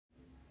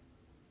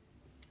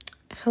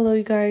Hello,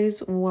 you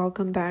guys.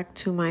 Welcome back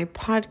to my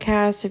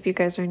podcast. If you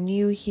guys are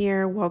new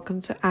here,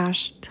 welcome to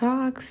Ash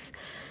Talks.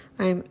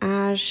 I'm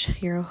Ash,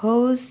 your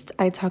host.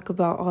 I talk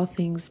about all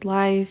things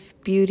life,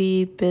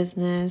 beauty,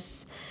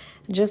 business,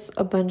 just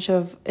a bunch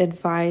of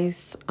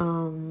advice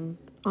on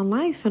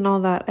life and all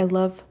that. I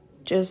love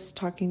just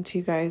talking to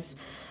you guys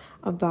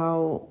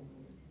about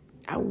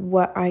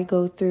what I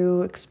go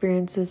through,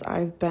 experiences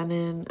I've been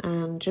in,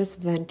 and just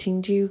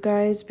venting to you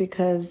guys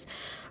because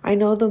I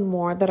know the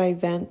more that I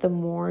vent, the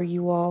more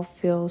you all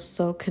feel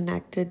so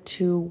connected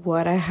to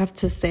what I have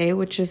to say,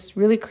 which is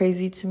really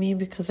crazy to me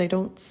because I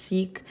don't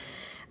seek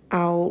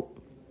out,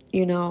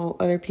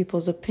 other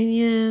people's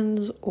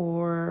opinions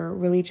or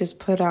really just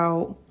put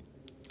out,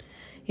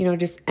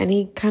 just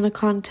any kind of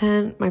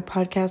content. My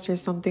podcast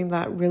is something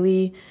that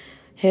really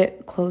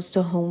hit close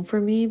to home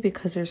for me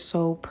because they're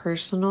so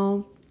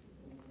personal.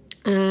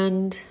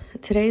 And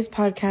today's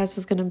podcast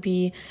is going to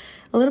be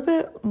a little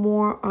bit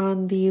more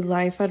on the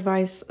life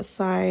advice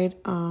side.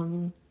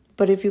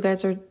 But if you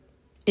guys are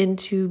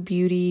into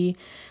beauty,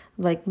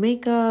 like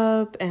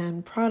makeup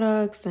and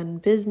products and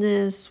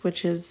business,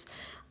 which is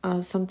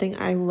something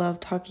I love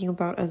talking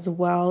about as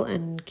well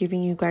and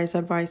giving you guys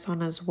advice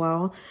on as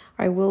well,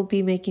 I will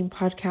be making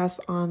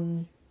podcasts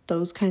on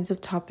those kinds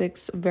of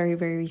topics very,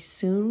 very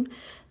soon.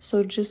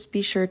 So just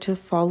be sure to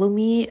follow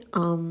me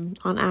on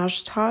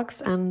Ash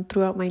Talks and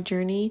throughout my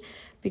journey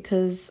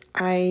because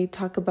I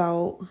talk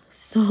about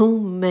so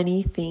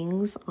many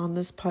things on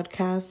this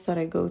podcast that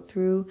I go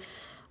through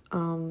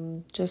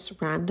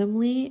just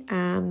randomly.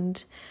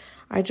 And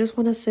I just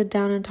want to sit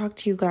down and talk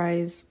to you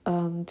guys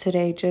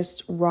today,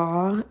 just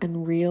raw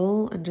and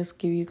real, and just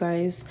give you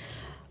guys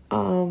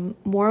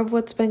more of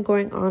what's been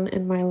going on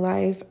in my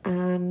life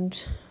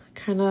and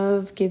kind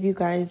of give you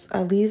guys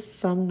at least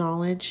some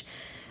knowledge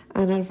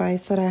and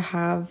advice that I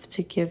have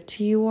to give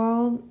to you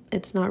all.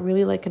 It's not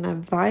really like an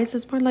advice,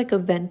 it's more like a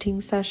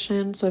venting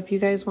session. So if you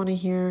guys want to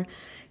hear,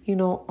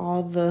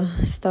 all the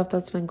stuff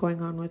that's been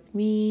going on with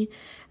me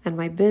and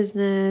my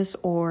business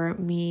or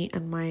me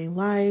and my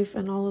life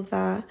and all of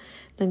that,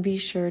 then be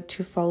sure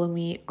to follow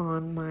me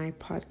on my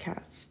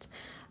podcast.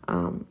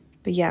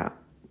 But yeah,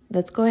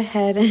 let's go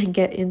ahead and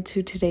get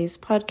into today's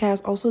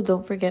podcast. Also,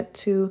 don't forget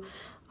to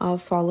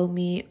follow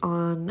me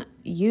on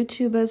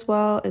YouTube as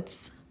well.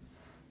 It's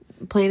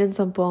plain and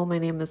simple. My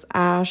name is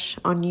Ash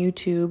on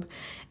YouTube,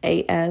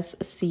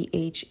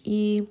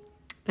 ASCHE,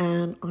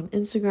 and on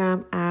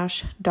Instagram,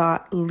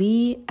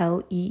 ash.lee,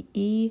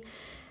 Lee.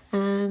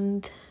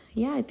 And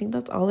yeah, I think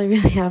that's all I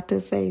really have to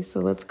say.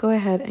 So let's go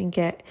ahead and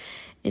get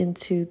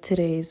into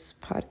today's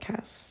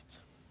podcast.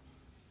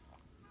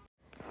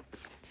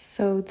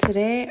 So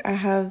today I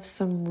have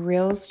some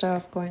real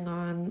stuff going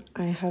on.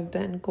 I have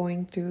been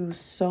going through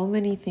so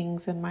many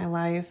things in my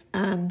life,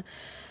 and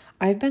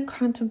I've been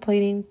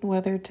contemplating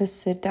whether to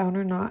sit down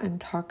or not and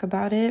talk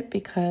about it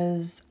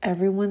because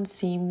everyone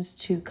seems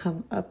to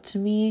come up to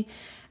me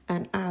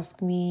and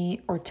ask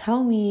me or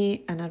tell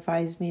me and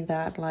advise me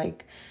that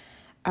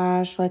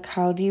Ash,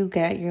 how do you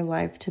get your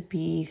life to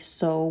be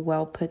so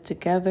well put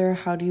together?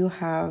 How do you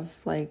have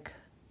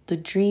the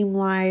dream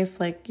life?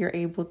 You're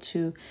able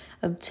to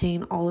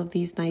obtain all of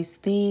these nice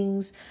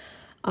things.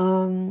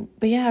 But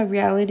yeah,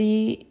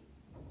 reality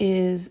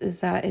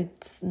is that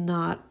it's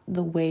not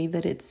the way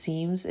that it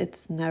seems.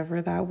 It's never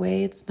that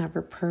way. It's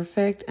never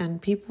perfect. And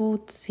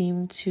people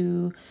seem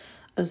to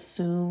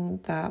assume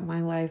that my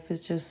life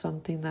is just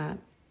something that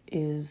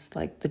is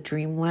the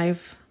dream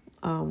life,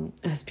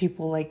 as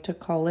people like to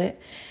call it.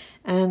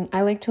 And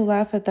I like to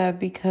laugh at that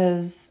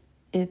because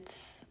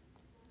it's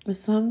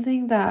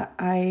something that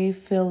I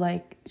feel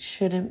like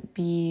shouldn't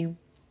be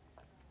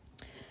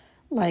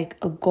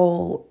a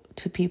goal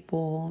to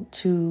people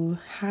to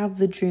have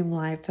the dream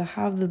life, to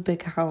have the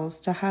big house,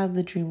 to have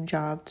the dream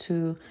job,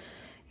 to,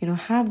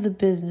 have the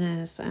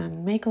business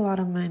and make a lot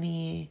of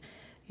money,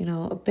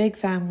 a big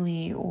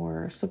family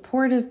or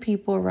supportive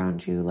people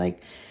around you.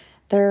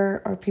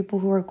 There are people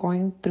who are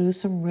going through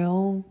some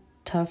real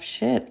tough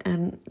shit,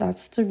 and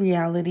that's the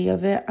reality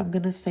of it. I'm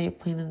going to say it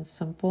plain and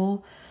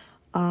simple.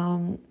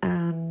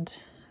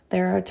 And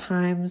there are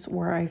times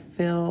where I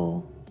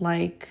feel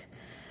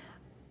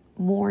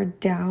more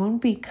down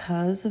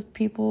because of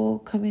people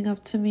coming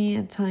up to me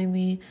and telling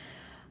me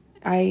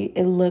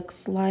it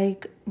looks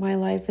like my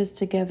life is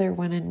together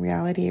when in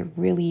reality it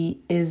really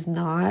is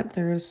not.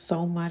 There is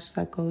so much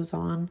that goes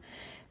on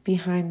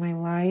behind my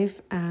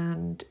life,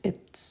 and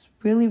it's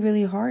really,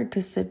 really hard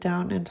to sit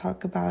down and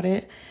talk about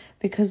it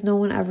because no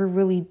one ever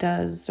really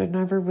does. They're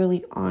never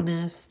really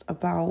honest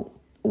about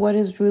what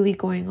is really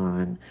going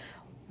on,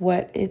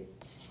 what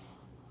it's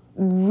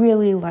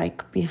really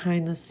like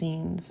behind the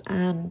scenes.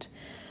 And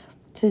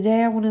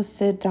today I want to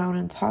sit down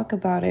and talk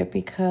about it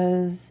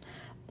because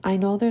I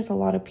know there's a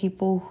lot of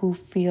people who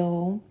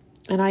feel,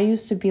 and I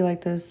used to be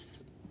like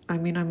this. I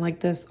mean, I'm like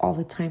this all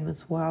the time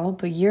as well,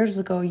 but years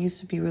ago it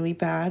used to be really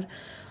bad.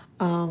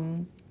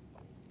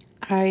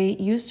 I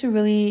used to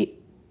really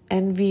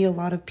envy a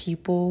lot of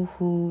people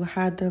who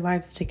had their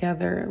lives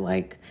together.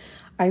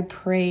 I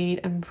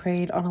prayed and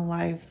prayed on a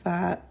life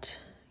that,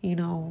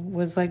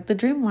 was like the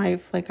dream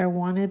life. Like I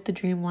wanted the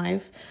dream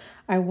life.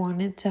 I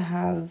wanted to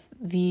have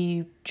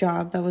the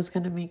job that was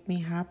going to make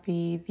me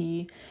happy,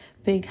 the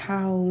big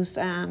house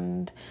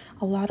and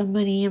a lot of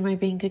money in my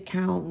bank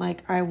account.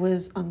 Like I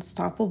was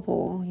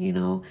unstoppable,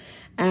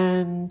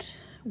 and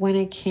when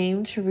it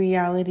came to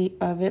reality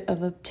of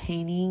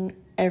obtaining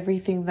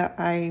everything that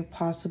I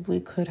possibly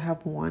could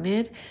have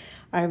wanted,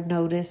 I've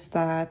noticed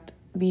that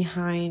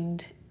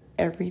behind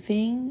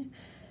everything,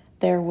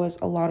 there was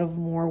a lot of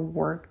more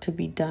work to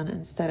be done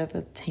instead of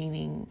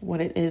obtaining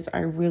what it is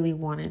I really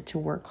wanted to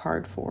work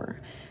hard for.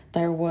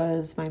 There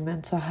was my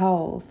mental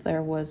health.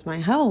 There was my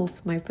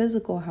health, my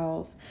physical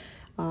health.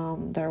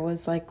 There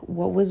was like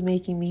what was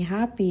making me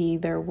happy.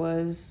 There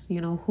was,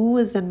 who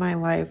was in my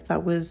life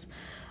that was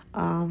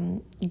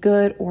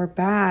good or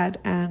bad.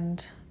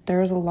 And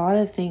there's a lot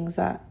of things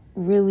that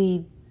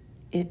really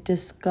I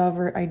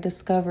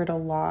discovered a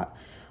lot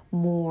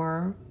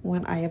more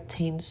when I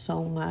obtained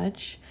so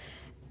much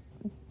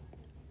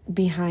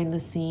behind the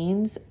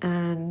scenes.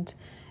 And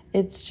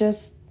it's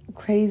just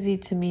crazy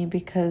to me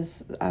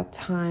because at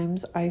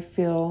times I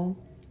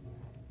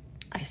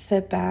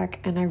sit back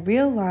and I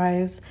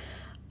realize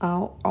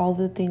all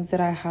the things that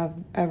I have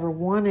ever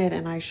wanted,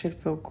 and I should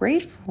feel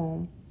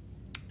grateful.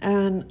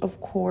 And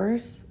of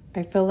course,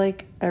 I feel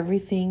like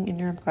everything in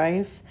your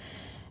life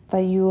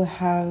that you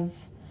have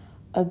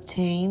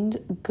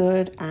obtained,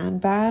 good and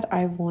bad,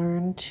 I've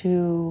learned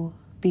to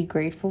be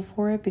grateful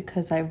for it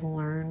because I've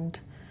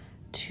learned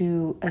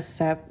to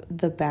accept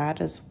the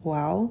bad as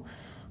well,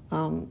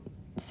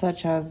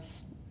 such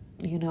as,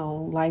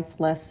 life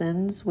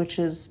lessons, which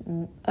is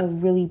a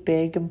really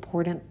big,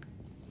 important,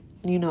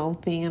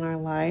 thing in our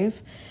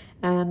life.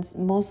 And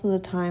most of the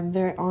time,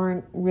 there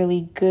aren't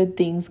really good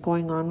things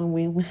going on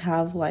when we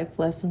have life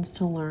lessons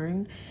to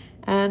learn.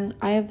 And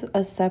I have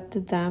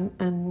accepted them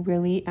and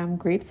really am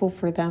grateful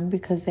for them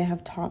because they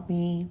have taught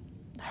me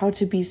how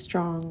to be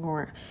strong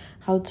or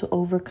how to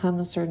overcome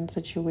a certain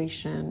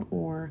situation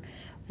or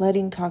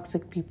letting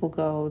toxic people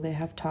go. They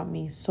have taught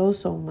me so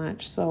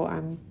much. So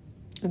I'm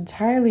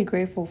entirely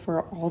grateful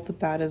for all the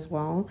bad as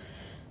well.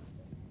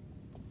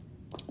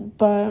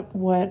 But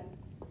what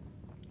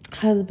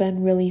has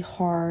been really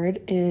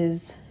hard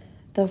is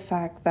the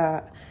fact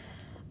that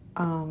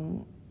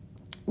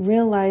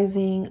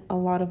realizing a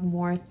lot of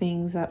more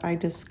things that I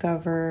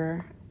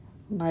discover,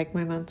 like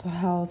my mental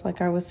health,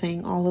 like I was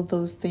saying, all of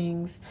those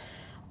things,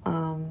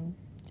 and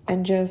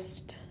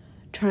just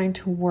trying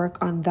to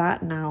work on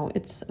that now.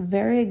 It's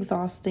very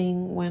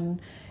exhausting when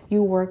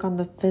you work on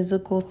the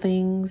physical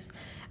things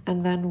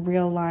and then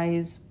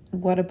realize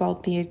what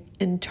about the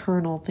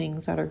internal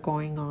things that are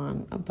going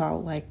on,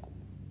 about like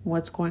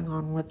what's going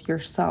on with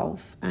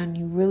yourself. And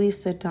you really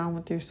sit down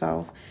with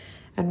yourself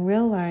and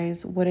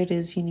realize what it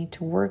is you need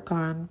to work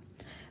on.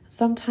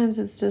 Sometimes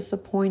it's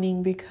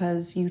disappointing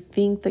because you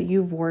think that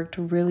you've worked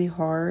really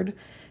hard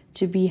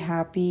to be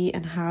happy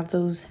and have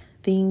those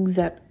things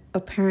that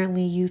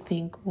apparently you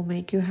think will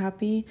make you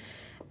happy.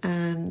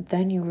 And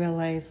then you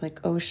realize like,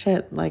 oh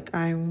shit, like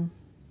I'm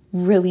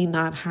really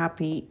not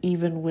happy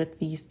even with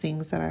these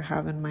things that I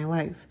have in my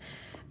life.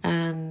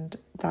 And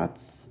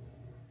that's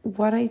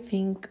what I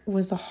think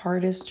was the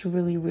hardest to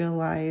really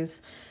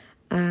realize.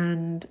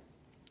 And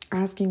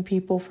asking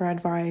people for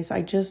advice,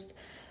 I just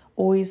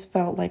always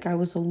felt like I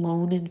was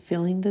alone in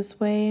feeling this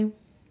way.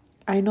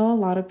 I know a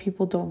lot of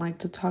people don't like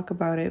to talk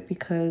about it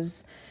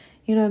because,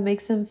 it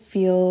makes them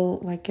feel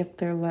like if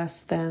they're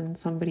less than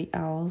somebody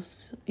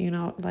else,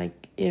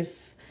 like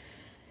if,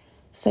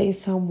 say,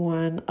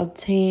 someone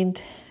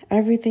obtained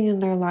everything in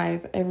their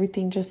life,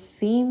 everything just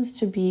seems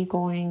to be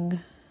going,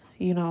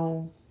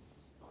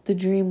 the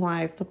dream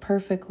life, the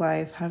perfect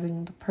life,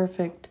 having the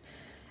perfect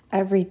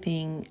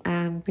everything,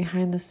 and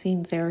behind the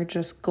scenes they're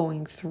just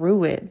going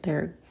through it.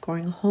 They're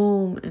going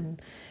home and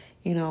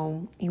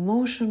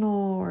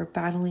emotional or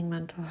battling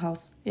mental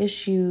health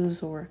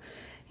issues, or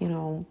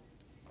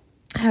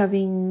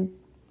having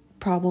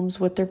problems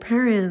with their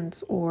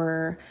parents,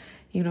 or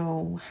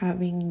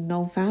having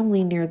no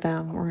family near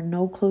them or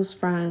no close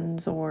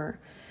friends, or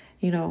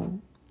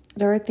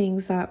there are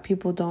things that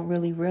people don't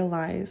really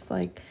realize.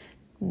 Like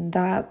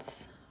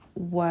that's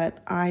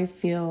what I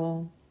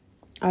feel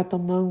at the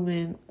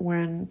moment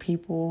when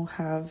people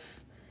have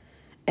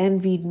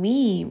envied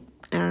me.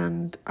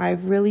 And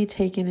I've really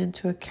taken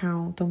into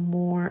account the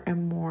more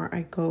and more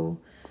I go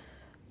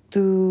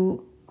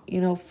through,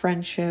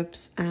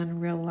 friendships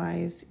and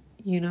realize,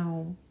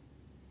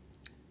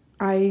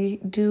 I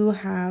do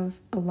have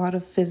a lot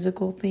of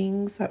physical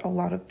things that a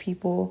lot of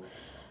people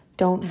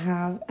don't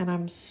have. And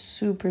I'm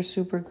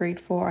super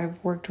grateful.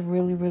 I've worked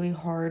really, really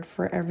hard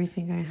for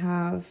everything I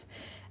have.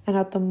 And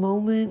at the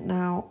moment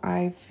now,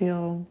 I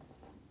feel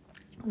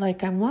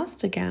like I'm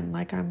lost again,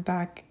 like I'm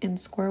back in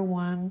square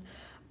one.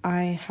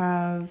 I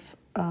have,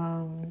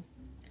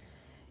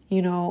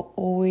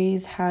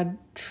 always had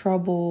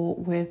trouble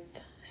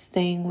with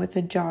staying with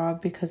a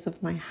job because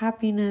of my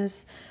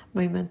happiness.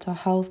 My mental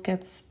health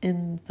gets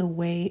in the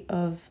way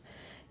of,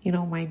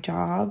 my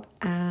job.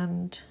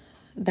 And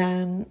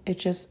then it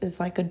just is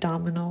like a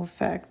domino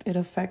effect. It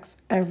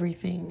affects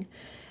everything.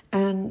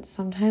 And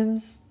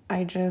sometimes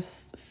I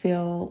just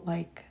feel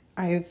like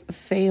I've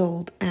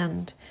failed.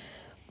 And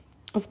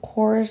of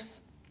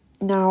course,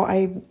 now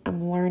I'm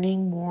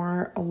learning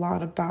a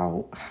lot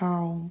about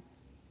how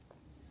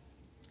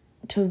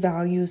to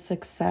value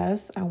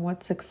success and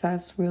what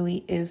success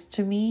really is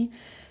to me,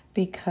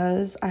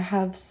 because I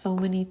have so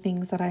many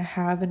things that I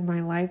have in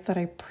my life that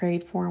I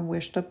prayed for and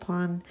wished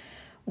upon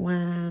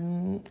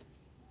when,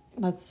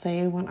 let's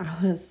say, when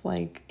I was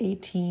like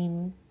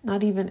 18,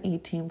 not even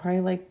 18,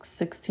 probably like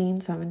 16,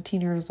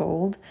 17 years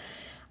old.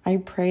 I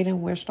prayed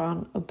and wished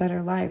on a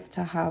better life,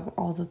 to have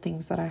all the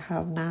things that I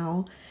have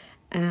now,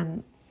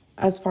 and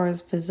as far as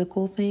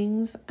physical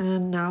things.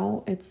 And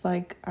now it's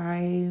like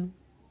I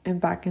am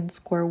back in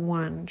square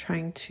one,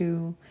 trying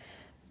to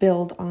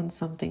build on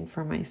something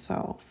for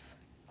myself.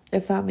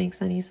 If that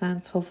makes any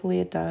sense, hopefully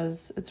it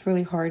does. It's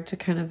really hard to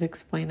kind of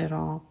explain it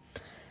all.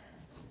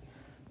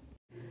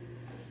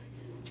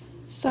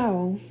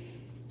 So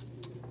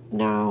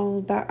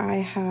now that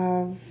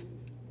I'm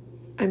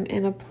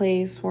in a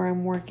place where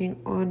I'm working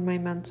on my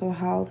mental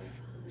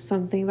health,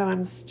 something that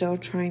I'm still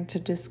trying to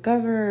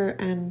discover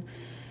and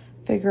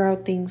figure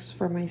out things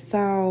for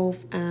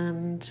myself,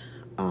 and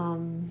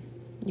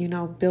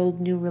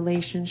build new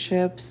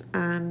relationships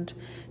and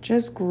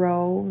just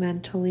grow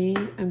mentally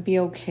and be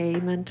okay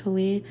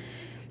mentally.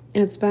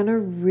 It's been a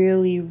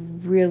really,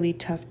 really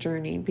tough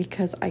journey,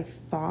 because I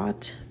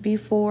thought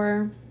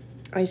before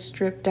I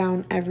stripped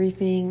down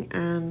everything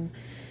and,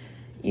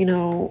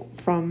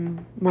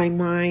 from my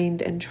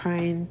mind, and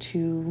trying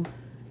to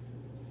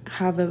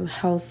have a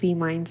healthy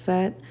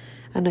mindset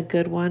and a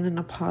good one and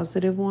a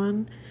positive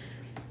one,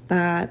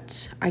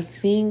 that I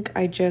think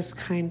I just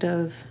kind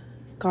of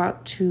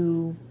got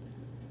to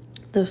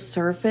the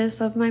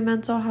surface of my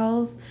mental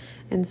health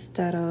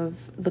instead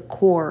of the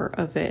core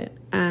of it.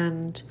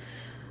 And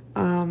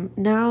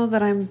now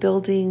that I'm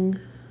building,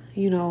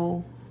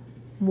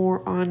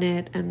 more on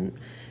it and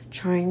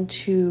trying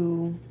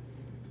to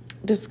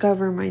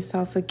discover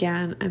myself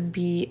again and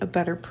be a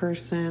better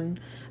person,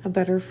 a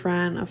better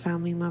friend, a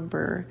family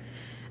member,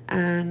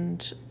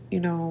 and,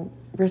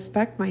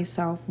 respect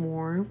myself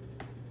more.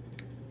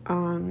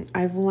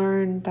 I've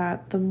learned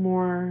that the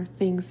more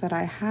things that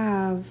I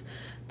have,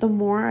 the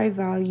more I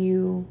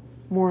value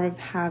more of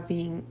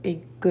having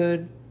a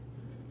good,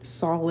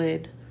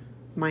 solid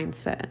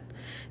mindset.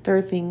 There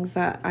are things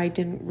that I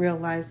didn't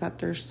realize that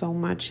there's so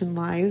much in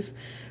life,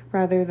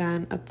 rather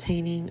than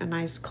obtaining a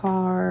nice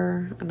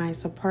car, a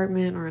nice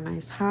apartment, or a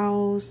nice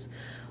house,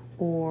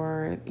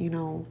 or,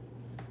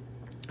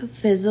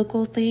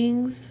 physical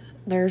things.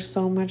 There's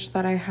so much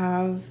that I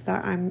have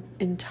that I'm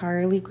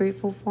entirely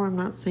grateful for. I'm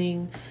not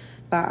saying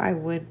that I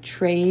would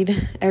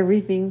trade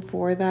everything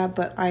for that,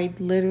 but I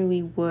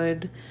literally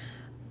would.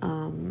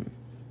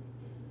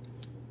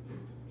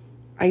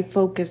 I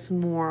focus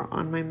more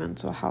on my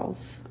mental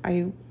health.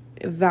 I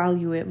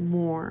value it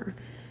more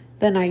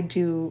than I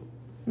do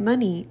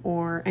money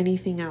or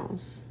anything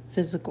else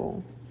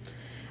physical.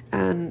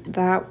 And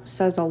that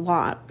says a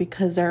lot,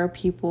 because there are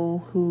people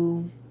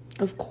who,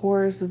 of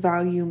course,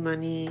 value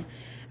money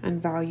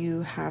and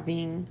value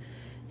having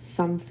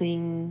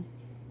something,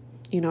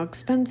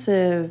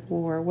 expensive,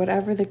 or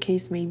whatever the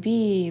case may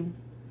be.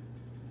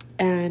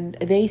 And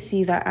they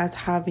see that as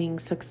having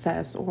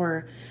success,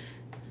 or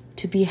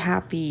to be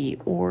happy,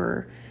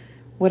 or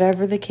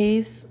whatever the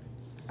case.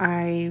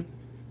 I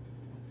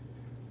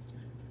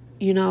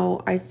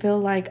feel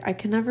like I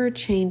can never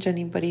change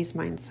anybody's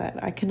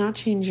mindset. I cannot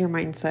change your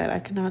mindset. I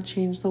cannot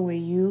change the way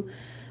you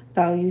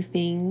value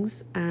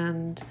things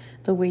and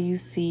the way you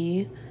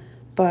see.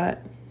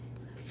 But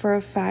for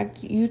a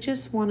fact, you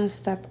just want to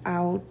step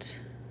outside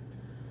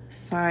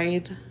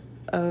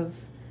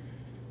of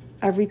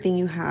everything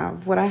you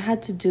have. What I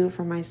had to do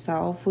for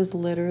myself was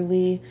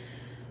literally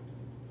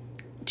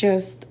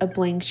just a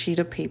blank sheet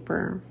of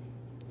paper.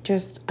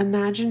 Just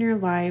imagine your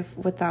life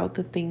without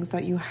the things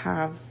that you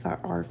have that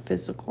are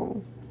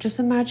physical. Just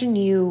imagine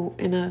you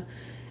in a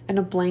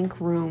blank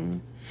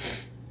room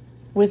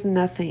with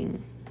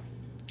nothing.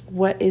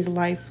 What is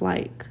life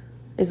like?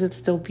 Is it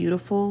still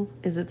beautiful?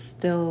 Is it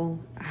still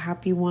a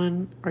happy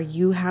one? Are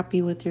you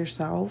happy with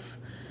yourself?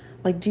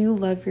 Like, do you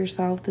love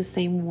yourself the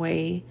same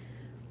way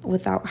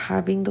without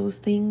having those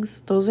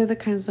things? Those are the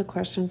kinds of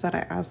questions that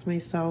I asked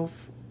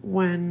myself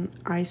when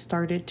I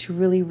started to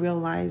really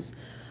realize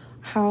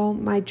how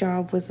my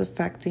job was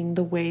affecting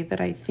the way that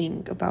I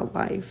think about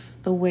life,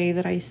 the way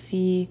that I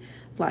see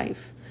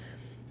life.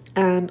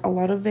 And a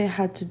lot of it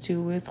had to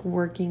do with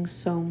working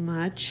so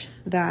much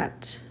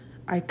that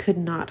I could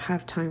not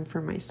have time for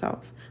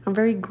myself. I'm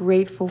very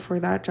grateful for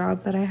that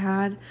job that I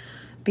had,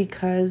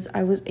 because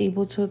I was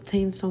able to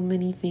obtain so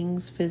many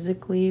things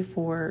physically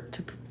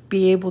to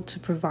be able to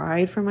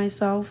provide for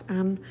myself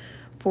and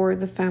for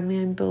the family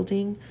I'm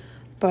building.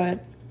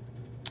 But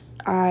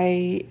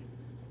I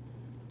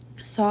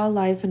saw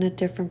life in a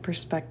different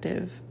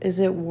perspective. Is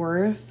it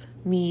worth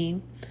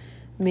me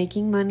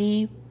making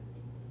money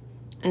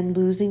and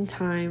losing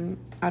time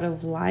out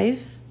of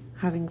life,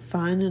 having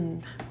fun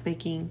and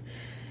making,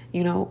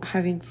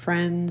 having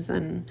friends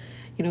and,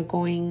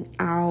 going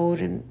out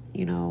and,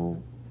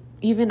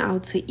 even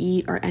out to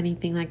eat or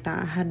anything like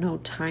that, I had no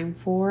time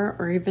for,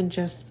 or even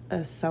just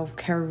a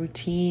self-care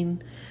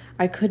routine.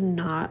 I could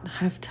not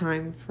have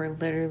time for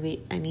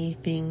literally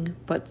anything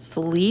but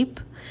sleep.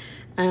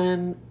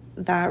 And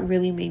that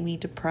really made me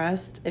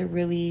depressed. It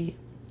really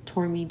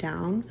tore me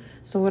down.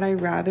 So would I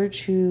rather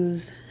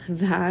choose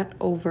that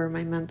over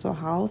my mental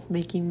health,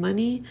 making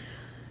money,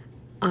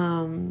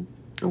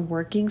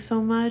 working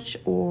so much,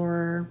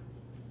 or,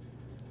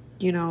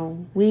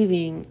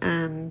 leaving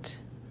and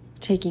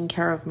taking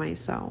care of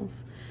myself?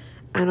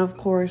 And of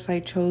course, I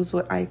chose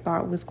what I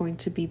thought was going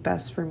to be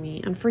best for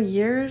me. And for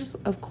years,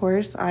 of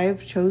course,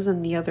 I've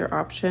chosen the other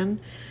option.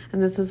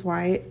 And this is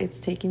why it's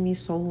taken me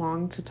so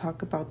long to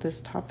talk about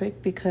this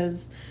topic,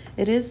 because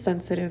it is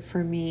sensitive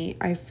for me.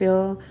 I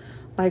feel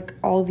like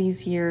all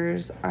these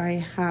years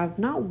I have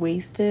not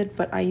wasted,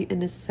 but I,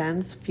 in a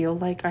sense, feel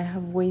like I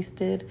have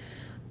wasted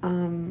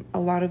a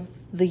lot of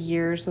the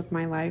years of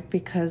my life,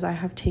 because I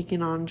have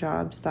taken on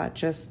jobs that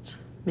just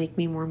make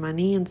me more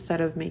money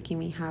instead of making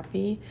me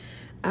happy.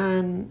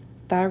 And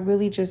that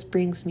really just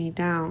brings me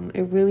down.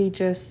 It really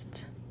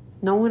just,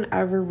 no one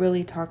ever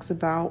really talks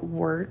about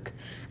work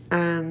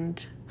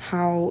and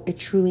how it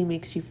truly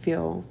makes you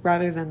feel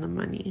rather than the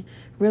money.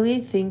 Really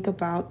think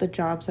about the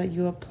jobs that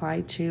you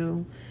apply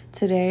to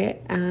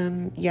today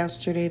and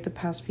yesterday, the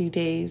past few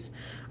days.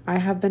 I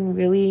have been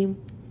really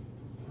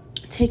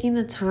taking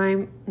the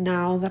time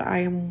now that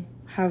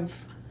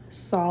have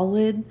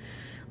solidly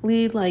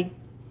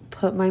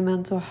put my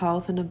mental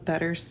health in a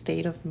better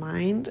state of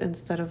mind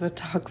instead of a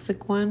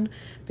toxic one,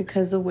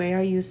 because the way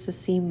I used to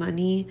see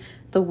money,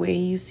 the way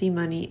you see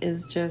money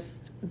is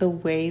just the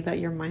way that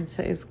your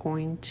mindset is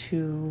going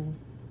to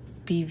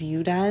be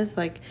viewed as.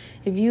 Like,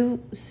 if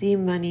you see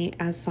money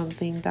as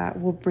something that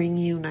will bring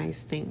you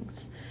nice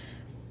things,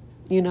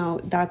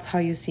 that's how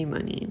you see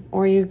money.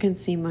 Or you can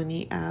see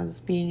money as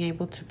being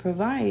able to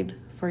provide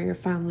for your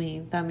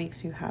family that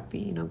makes you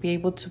happy, be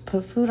able to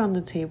put food on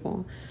the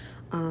table.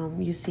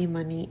 You see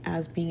money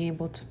as being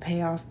able to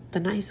pay off the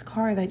nice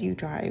car that you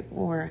drive,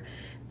 or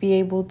be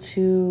able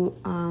to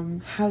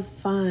have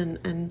fun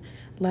and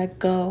let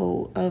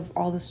go of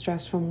all the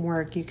stress from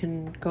work. You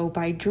can go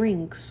buy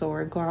drinks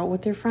or go out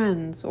with your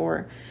friends,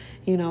 or,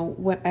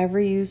 whatever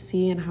you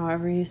see and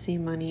however you see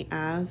money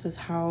as is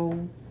how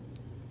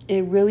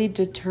it really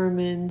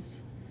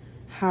determines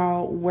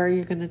where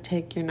you're going to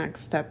take your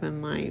next step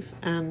in life.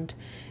 And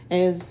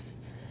is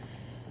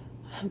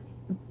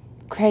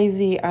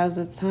crazy as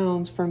it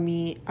sounds, for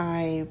me,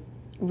 I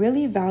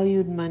really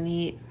valued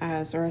money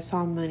I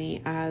saw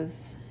money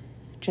as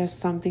just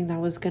something that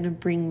was going to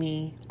bring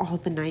me all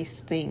the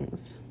nice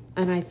things.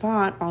 And I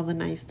thought all the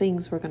nice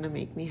things were going to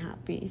make me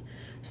happy.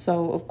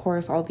 So, of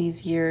course, all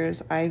these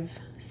years I've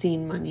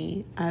seen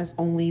money as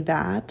only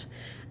that.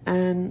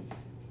 And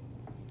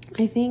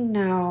I think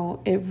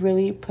now it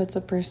really puts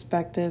a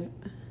perspective.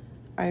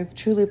 I've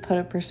truly put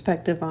a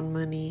perspective on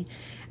money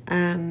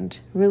and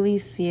really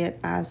see it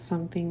as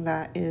something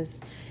that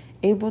is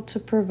able to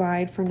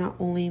provide for not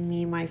only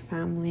me, my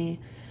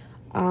family,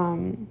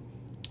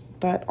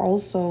 but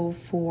also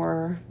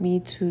for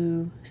me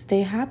to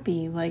stay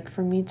happy, like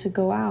for me to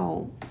go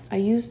out. I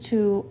used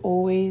to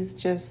always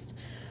just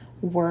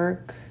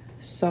work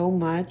so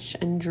much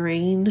and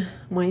drain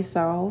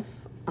myself,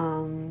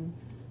 and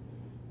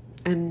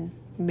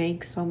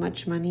make so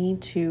much money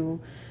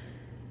to,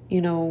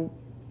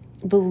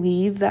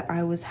 believe that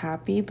I was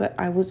happy, but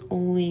I was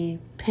only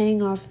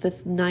paying off the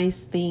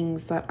nice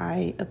things that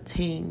I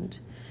obtained,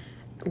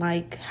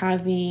 like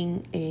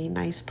having a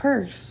nice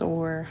purse,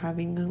 or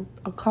having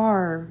a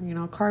car,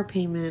 a car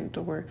payment,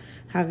 or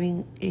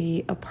having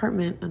a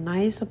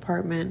nice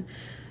apartment,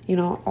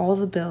 all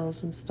the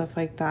bills and stuff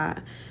like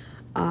that.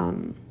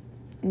 And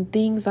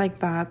things like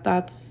that,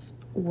 that's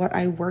what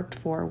I worked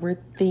for, were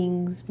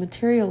things,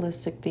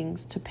 materialistic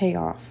things to pay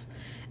off.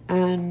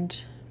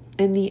 And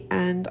in the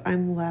end,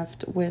 I'm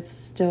left with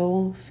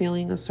still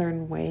feeling a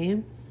certain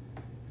way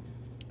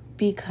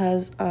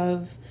because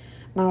of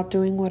not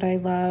doing what I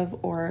love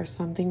or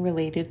something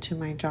related to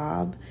my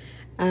job.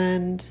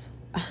 And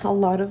a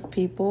lot of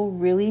people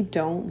really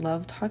don't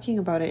love talking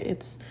about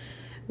it.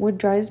 What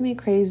drives me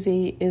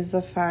crazy is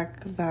the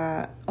fact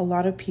that a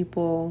lot of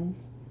people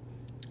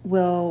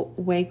will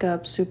wake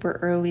up super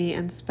early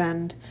and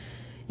spend,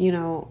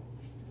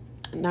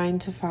 9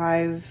 to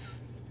 5,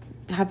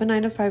 have a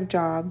 9 to 5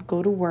 job,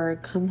 go to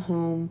work, come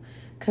home,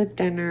 cook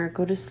dinner,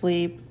 go to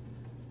sleep,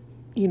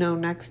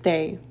 next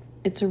day.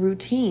 It's a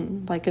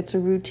routine. It's a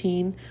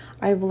routine.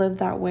 I've lived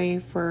that way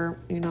for,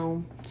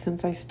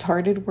 since I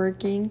started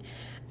working,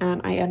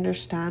 and I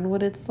understand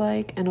what it's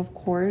like. And of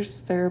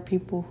course, there are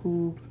people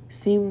who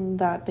seem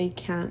that they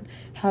can't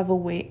have a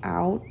way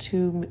out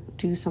to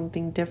do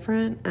something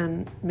different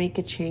and make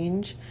a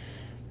change.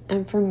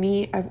 And for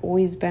me, I've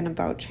always been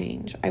about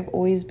change. I've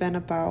always been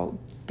about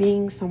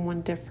being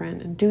someone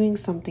different and doing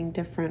something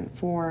different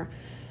for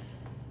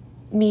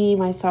me,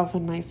 myself,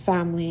 and my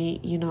family,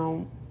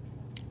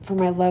 for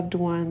my loved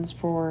ones,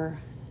 for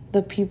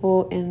the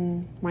people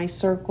in my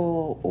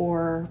circle,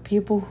 or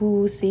people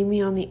who see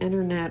me on the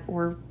internet,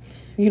 or,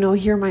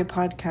 hear my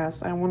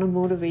podcast. I want to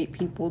motivate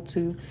people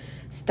to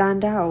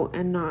stand out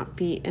and not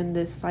be in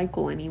this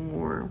cycle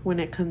anymore when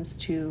it comes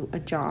to a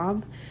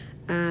job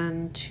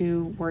and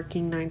to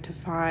working 9 to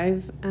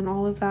 5 and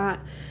all of that.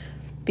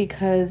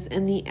 Because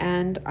in the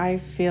end, I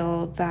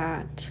feel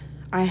that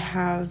I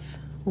have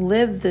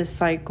lived this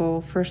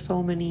cycle for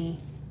so many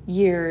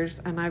years,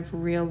 and I've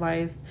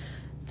realized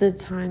the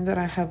time that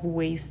I have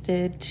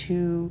wasted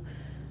to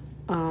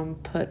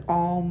put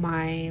all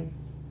my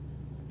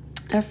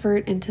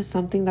effort into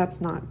something that's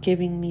not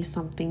giving me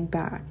something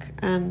back.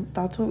 And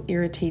that's what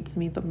irritates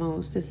me the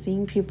most, is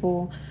seeing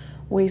people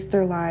waste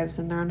their lives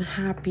and they're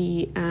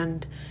unhappy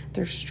and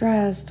they're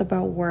stressed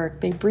about work.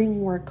 They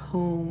bring work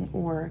home,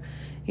 or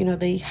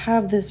they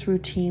have this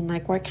routine.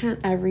 Like, why can't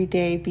every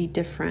day be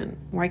different?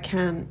 Why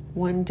can't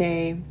one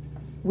day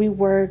we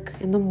work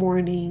in the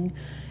morning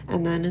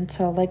and then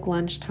until like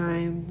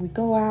lunchtime we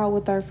go out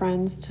with our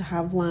friends to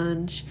have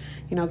lunch,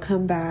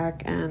 come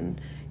back and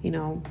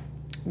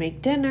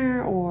make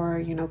dinner,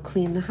 or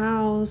clean the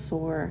house,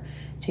 or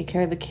take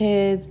care of the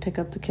kids, pick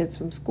up the kids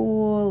from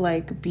school,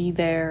 like be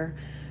there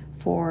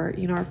for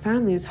our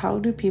families. How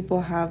do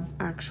people have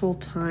actual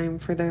time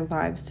for their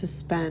lives to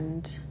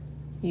spend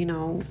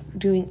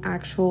doing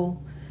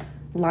actual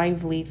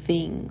lively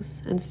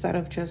things instead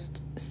of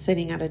just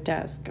sitting at a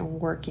desk and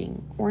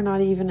working? Or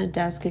not even a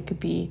desk, it could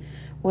be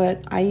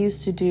what I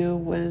used to do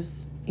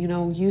was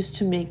used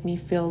to make me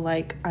feel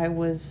like I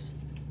was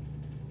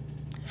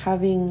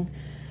putting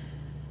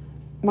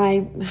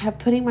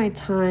my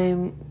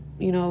time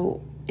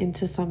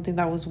into something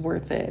that was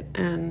worth it,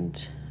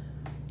 and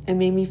it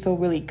made me feel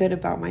really good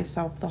about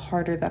myself the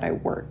harder that I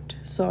worked.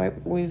 So I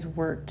always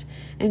worked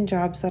in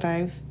jobs that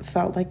I've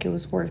felt like it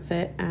was worth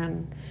it.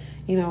 And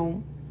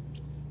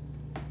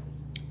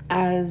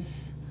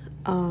as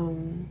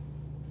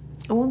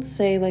I won't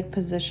say like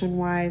position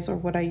wise or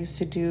what I used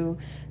to do,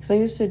 because I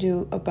used to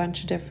do a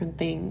bunch of different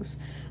things,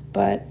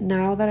 but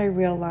now that I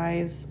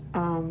realize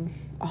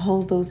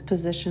all those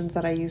positions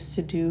that I used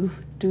to do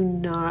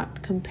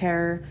not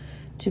compare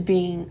to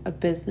being a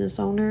business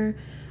owner,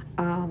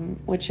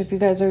 which, if you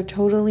guys are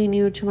totally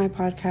new to my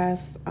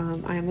podcast,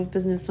 I am a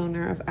business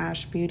owner of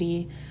Ash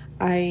Beauty.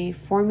 I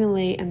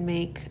formulate and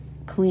make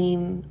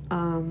clean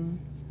and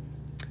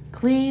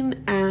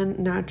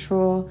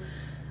natural,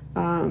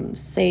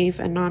 safe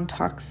and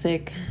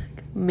non-toxic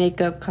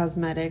makeup,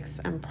 cosmetics,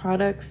 and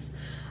products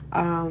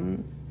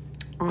on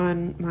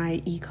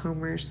my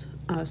e-commerce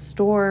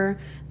store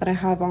that I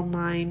have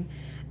online.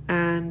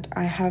 And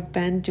I have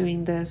been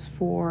doing this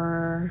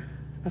for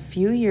a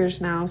few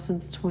years now,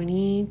 since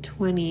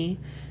 2020,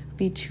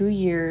 be 2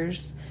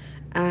 years.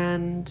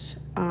 And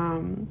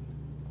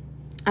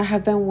I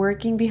have been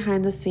working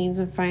behind the scenes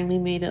and finally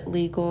made it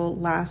legal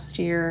last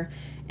year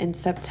in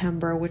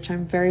September, which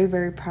I'm very,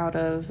 very proud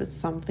of. It's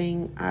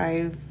something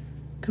I've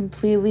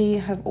completely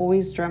have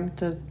always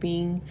dreamt of,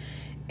 being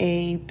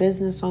a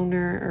business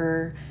owner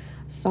or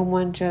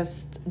someone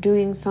just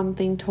doing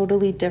something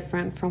totally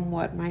different from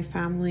what my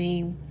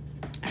family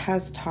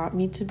has taught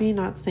me to be.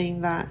 Not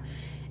saying that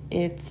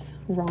it's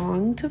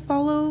wrong to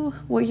follow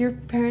what your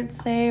parents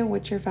say or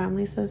what your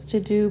family says to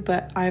do,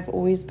 but I've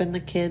always been the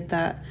kid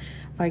that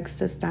likes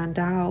to stand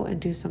out and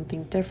do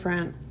something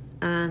different.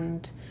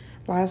 And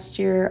last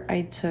year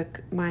I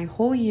took my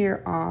whole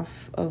year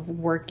off of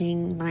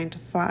working 9 to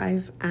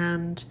 5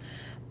 and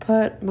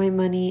put my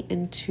money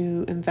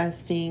into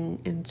investing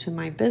into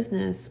my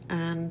business.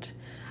 And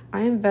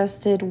I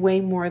invested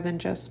way more than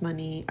just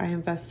money. I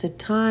invested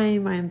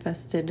time. I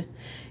invested,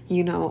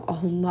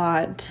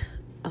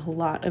 a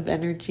lot of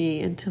energy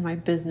into my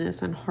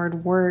business and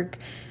hard work.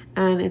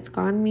 And it's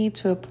gotten me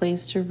to a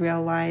place to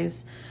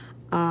realize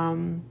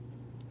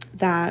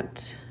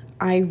that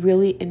I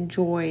really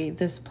enjoy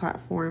this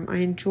platform. I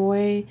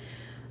enjoy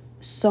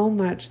so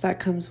much that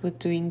comes with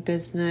doing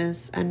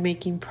business and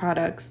making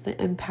products,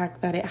 the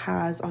impact that it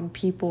has on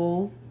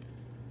people,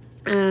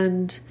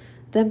 and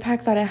the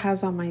impact that it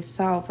has on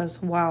myself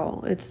as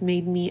well. It's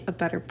made me a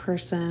better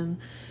person.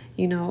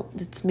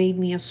 It's made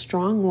me a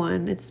strong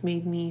one. It's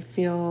made me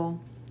feel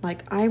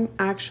like I'm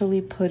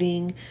actually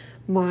putting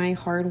my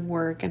hard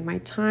work and my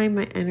time,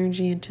 my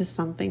energy into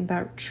something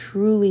that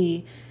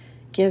truly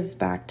gives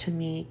back to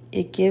me.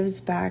 It gives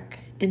back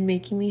in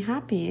making me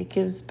happy. It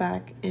gives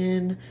back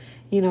in,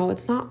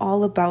 it's not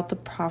all about the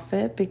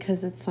profit,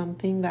 because it's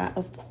something that,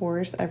 of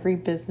course, every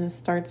business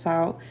starts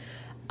out,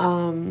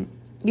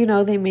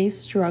 they may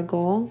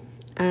struggle,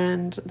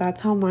 and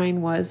that's how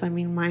mine was. I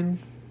mean, mine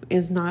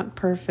is not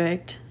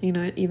perfect,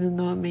 even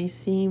though it may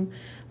seem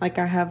like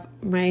I have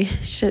my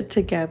shit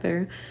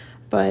together,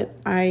 but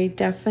I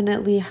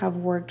definitely have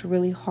worked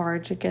really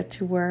hard to get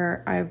to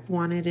where I've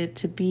wanted it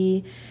to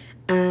be.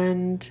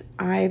 And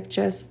I've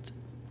just,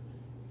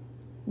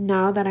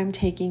 now that I'm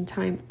taking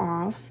time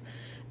off,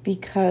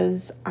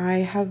 because I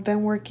have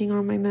been working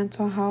on my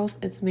mental health,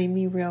 it's made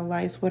me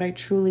realize what I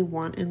truly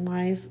want in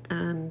life,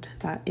 and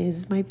that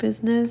is my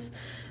business.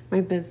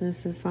 my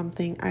business is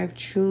something I've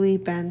truly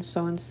been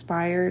so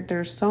inspired.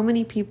 There's so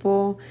many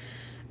people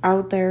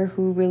out there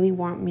who really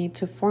want me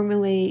to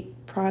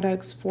formulate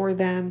products for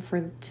them,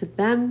 to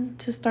them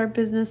to start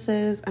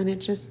businesses, and it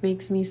just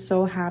makes me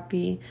so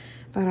happy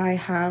that I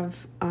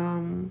have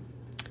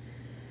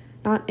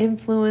not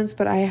influence,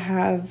 but I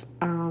have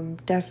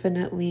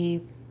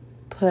definitely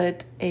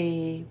put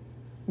a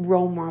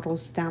role model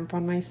stamp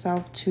on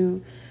myself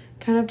to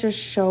kind of just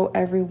show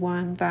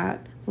everyone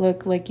that,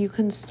 look, like, you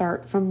can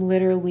start from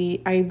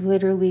I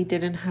literally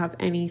didn't have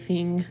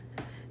anything,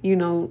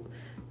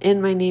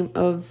 in my name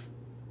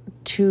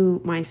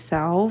to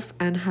myself,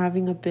 and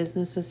having a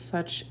business is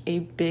such a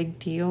big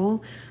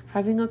deal.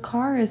 Having a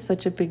car is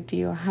such a big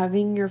deal.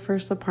 Having your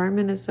first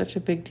apartment is such a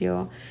big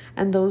deal.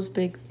 And those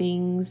big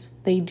things,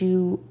 they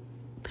do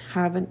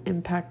have an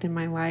impact in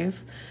my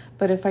life.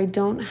 But if I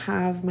don't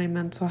have my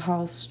mental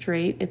health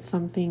straight, it's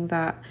something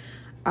that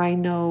I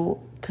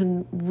know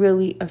can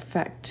really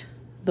affect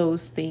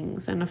those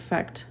things and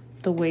affect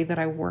the way that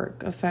I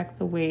work, affect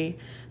the way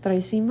that I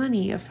see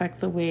money, affect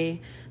the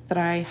way that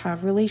I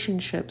have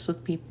relationships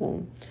with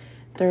people.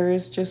 There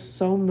is just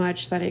so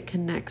much that it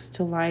connects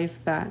to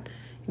life that,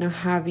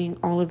 having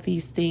all of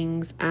these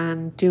things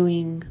and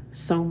doing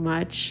so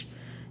much,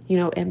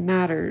 it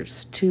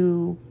matters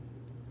to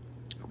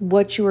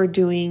what you are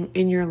doing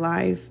in your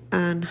life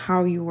and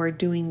how you are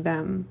doing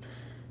them.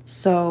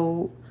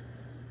 So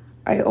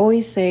I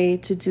always say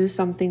to do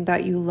something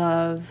that you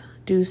love,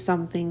 do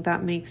something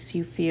that makes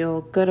you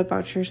feel good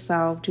about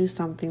yourself, do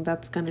something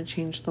that's going to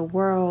change the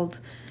world,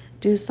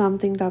 do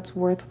something that's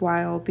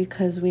worthwhile,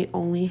 because we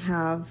only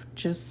have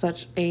just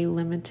such a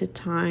limited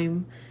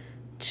time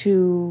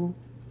to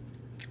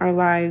our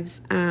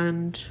lives,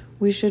 and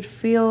we should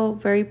feel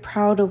very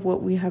proud of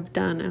what we have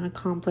done and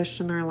accomplished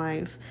in our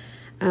life,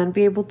 and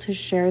be able to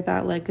share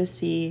that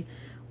legacy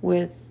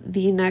with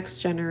the next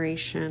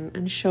generation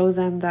and show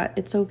them that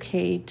it's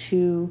okay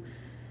to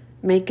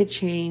make a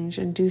change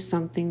and do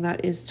something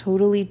that is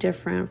totally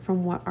different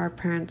from what our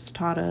parents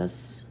taught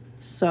us.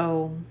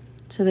 So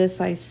to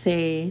this I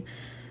say,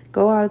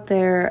 go out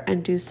there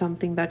and do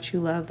something that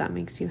you love, that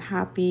makes you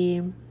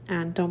happy,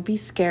 and don't be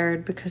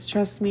scared, because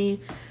trust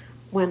me,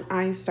 when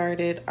I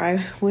started,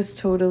 I was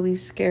totally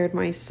scared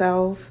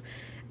myself,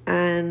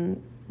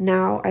 and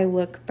now I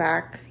look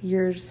back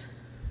years,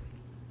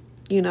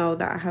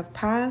 that have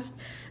passed,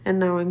 and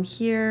now I'm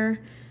here,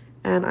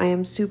 and I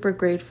am super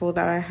grateful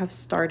that I have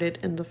started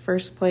in the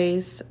first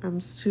place.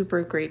 I'm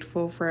super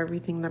grateful for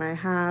everything that I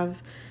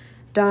have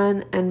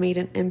done and made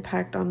an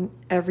impact on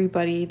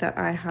everybody that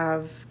I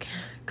have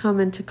come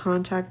into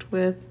contact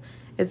with.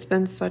 It's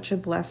been such a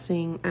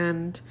blessing,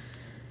 and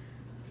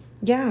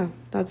yeah,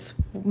 that's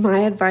my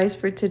advice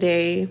for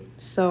today.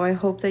 So I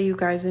hope that you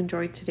guys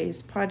enjoyed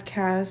today's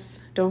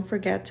podcast. Don't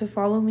forget to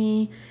follow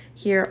me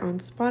here on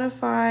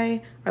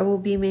Spotify. I will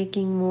be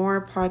making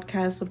more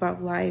podcasts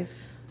about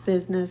life,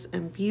 business,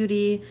 and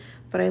beauty.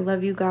 But I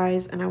love you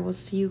guys, and I will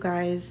see you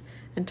guys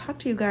and talk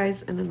to you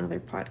guys in another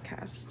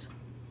podcast.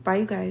 Bye,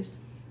 you guys.